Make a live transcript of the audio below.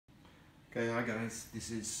Okay, hi guys, this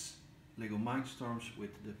is Lego Mindstorms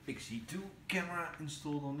with the Pixy2 camera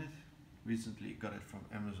installed on it. Recently got it from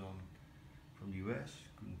Amazon from the US,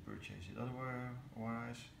 couldn't purchase it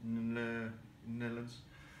otherwise in the Netherlands.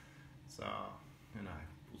 So, and I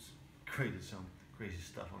created some crazy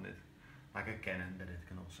stuff on it, like a canon that it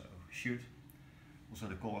can also shoot. Also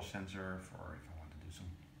the color sensor for if I want to do some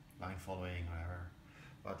line following or whatever.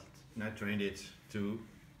 But and I trained it to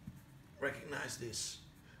recognize this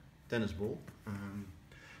tennis ball.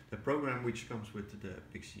 The program which comes with the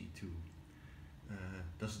Pixy2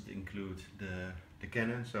 doesn't include the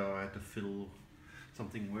canon, so I had to fill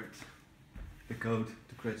something with the code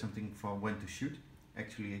to create something for when to shoot.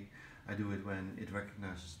 Actually, I do it when it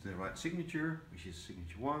recognizes the right signature, which is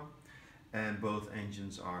signature 1, and both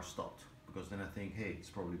engines are stopped, because then I think, hey, it's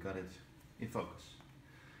probably got it in focus.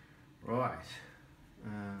 Right.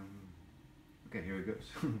 Okay, here it goes.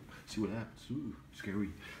 See what happens. Ooh,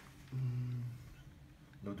 scary.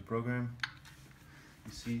 Load the program.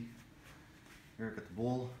 You see, here I got the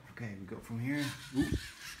ball. Okay, we go from here. Oops.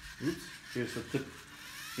 Oops. Here's the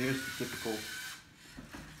typical.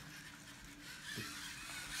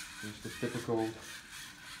 Here's the typical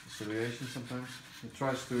acceleration. Sometimes it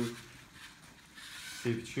tries to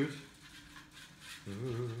see if it shoots.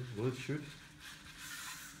 Will it shoot?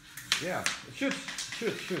 Yeah, it shoots.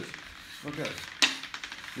 Shoots. Okay.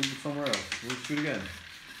 Move it somewhere else. Will it shoot again?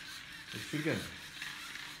 Will it shoot again?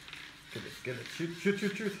 Get it. Shoot.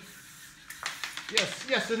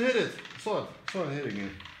 Yes, it hit it. I saw it hitting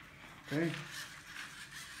it. Okay.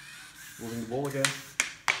 Moving the ball again.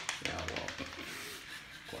 Yeah, well,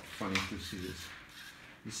 quite funny to see this.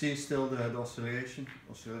 You see still the oscillation?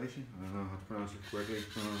 I don't know how to pronounce it correctly.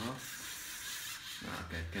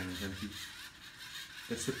 Okay, cannon's empty.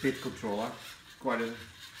 That's the PID controller. Quite a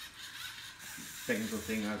technical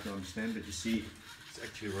thing I have to understand, but you see it's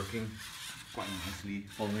actually working quite nicely,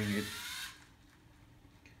 following it.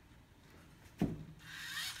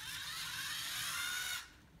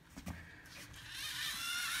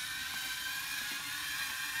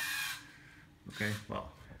 Okay,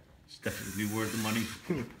 well, it's definitely worth the money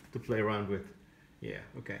to play around with. Yeah,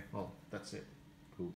 okay, well, that's it.